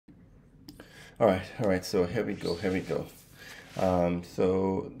All right, so here we go.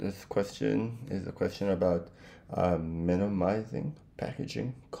 So this question is a question about minimizing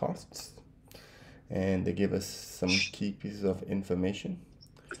packaging costs, and they give us some key pieces of information.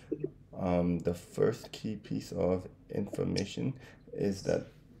 The first key piece of information is that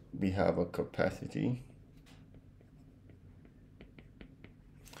we have a capacity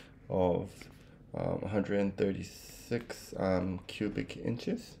of 136 cubic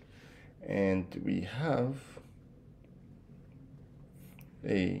inches, and we have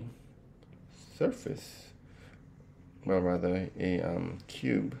a surface, well, rather a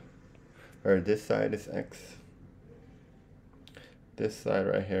cube, or this side is x, this side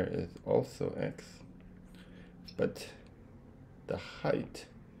right here is also x, but the height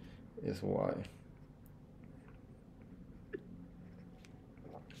is y.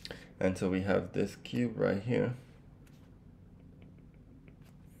 And so we have this cube right here.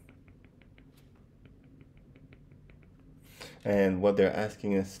 And what they're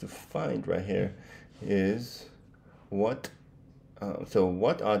asking us to find right here is what are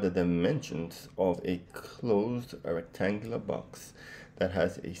the dimensions of a closed rectangular box that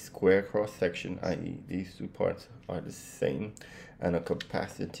has a square cross section, i.e. these two parts are the same, and a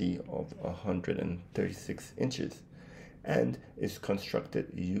capacity of 136 inches, and is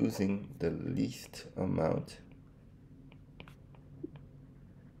constructed using the least amount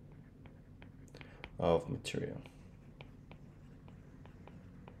of material.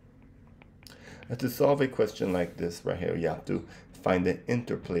 And to solve a question like this right here, you have to find the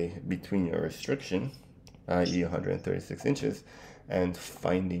interplay between your restriction, i.e. 136 inches, and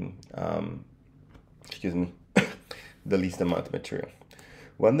finding, the least amount of material.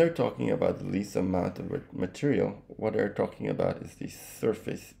 When they're talking about the least amount of material, what they're talking about is the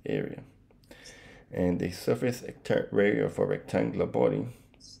surface area. And the surface area for a rectangular body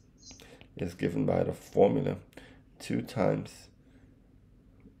is given by the formula 2 times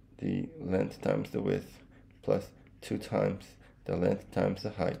the length times the width plus 2 times the length times the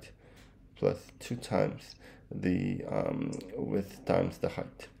height plus 2 times the width times the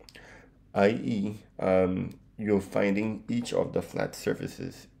height, i.e. You're finding each of the flat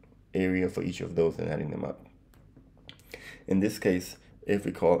surfaces area for each of those and adding them up. In this case, if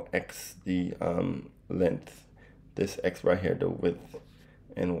we call x the length, this x right here the width,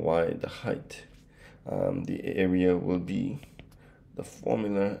 and y the height, the area will be the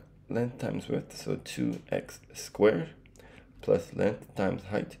formula length times width, so 2x squared, plus length times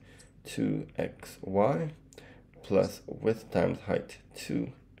height, 2xy, plus width times height,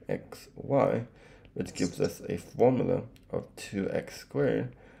 2xy, which gives us a formula of 2x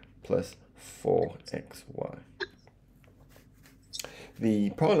squared plus 4xy. The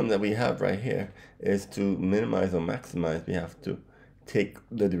problem that we have right here is to minimize or maximize, we have to take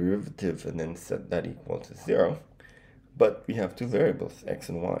the derivative and then set that equal to 0. But we have two variables, x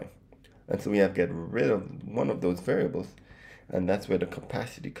and y. And so we have to get rid of one of those variables, and that's where the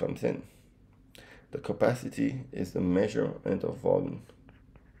capacity comes in. The capacity is the measurement of volume.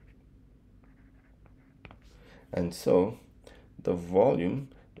 And so the volume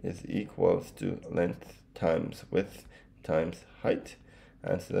is equals to length times width times height.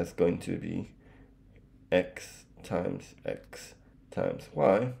 And so that's going to be x times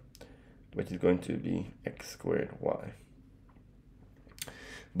y, which is going to be x squared y.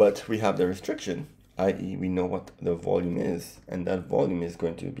 But we have the restriction, i.e. we know what the volume is, and that volume is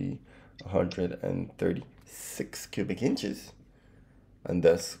going to be 136 cubic inches. And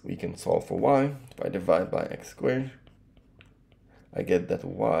thus we can solve for y. If I divide by x squared, I get that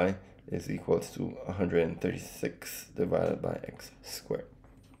y is equals to 136 divided by x squared.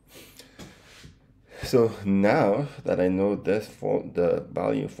 So now that I know this for the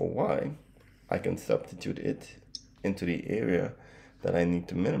value for y, I can substitute it into the area that I need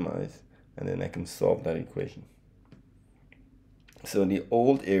to minimize, and then I can solve that equation. So the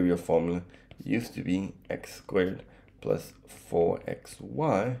old area formula used to be x squared plus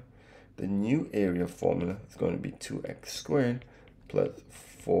 4xy. The new area formula is going to be 2x squared plus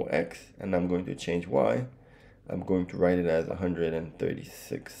 4x, and I'm going to change y. I'm going to write it as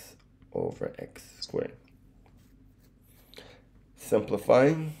 136 over x squared.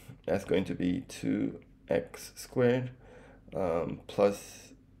 Simplifying, that's going to be 2x squared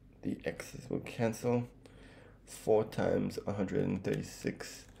plus the x's will cancel. 4 times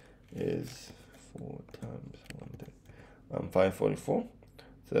 136 is 4 times 544.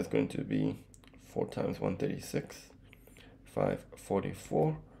 So that's going to be 4 times 136,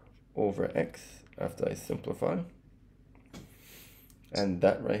 544 over x after I simplify. And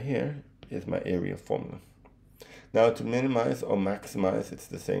that right here is my area formula. Now to minimize or maximize, it's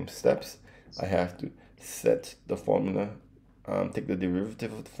the same steps. I have to set the formula, take the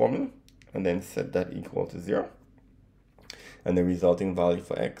derivative of the formula, and then set that equal to 0. And the resulting value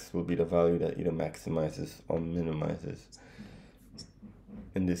for x will be the value that either maximizes or minimizes,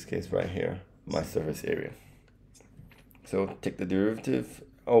 in this case right here, my surface area. So take the derivative.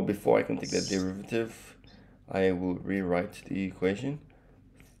 Oh, before I can take the derivative, I will rewrite the equation.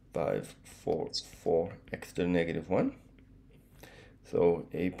 5, 4, 4x to the negative 1. So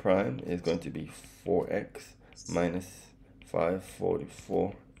a prime is going to be 4x minus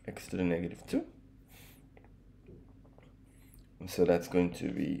 544x to the negative 2. So that's going to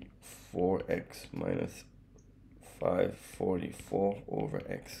be 4x minus 544 over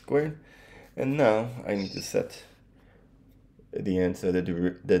x squared. And now I need to set the answer,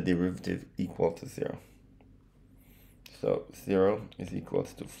 the derivative equal to 0. So 0 is equal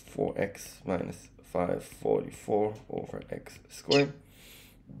to 4x minus 544 over x squared.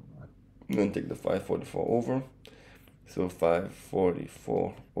 I'm going to take the 544 over. So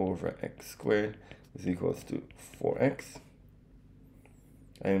 544 over x squared is equals to 4x.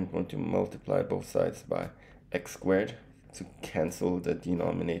 I am going to multiply both sides by x squared to cancel the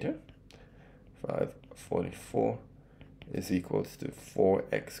denominator. 544 is equals to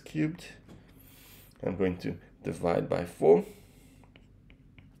 4x cubed. I'm going to divide by 4.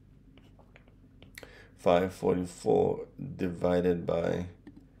 544 divided by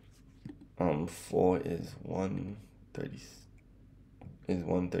 4 is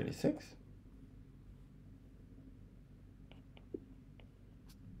 136.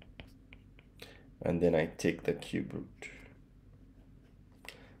 And then I take the cube root.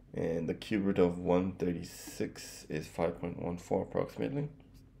 And the cube root of 136 is 5.14 approximately.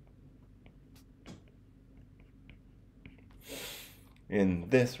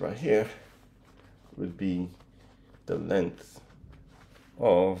 And this right here would be the length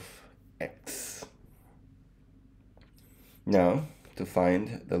of x. Now, to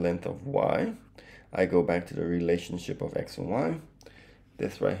find the length of y, I go back to the relationship of x and y.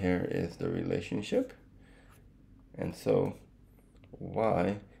 This right here is the relationship. And so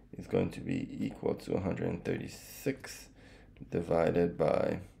y is going to be equal to 136 divided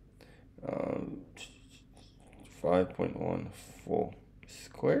by 5.14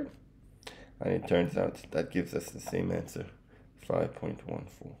 squared. And it turns out that gives us the same answer, 5.14.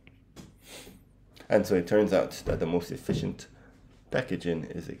 And so it turns out that the most efficient packaging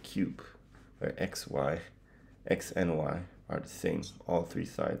is a cube, where x and y are the same. All three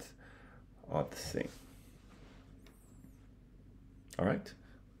sides are the same. All right,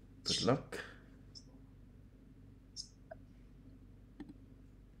 good luck.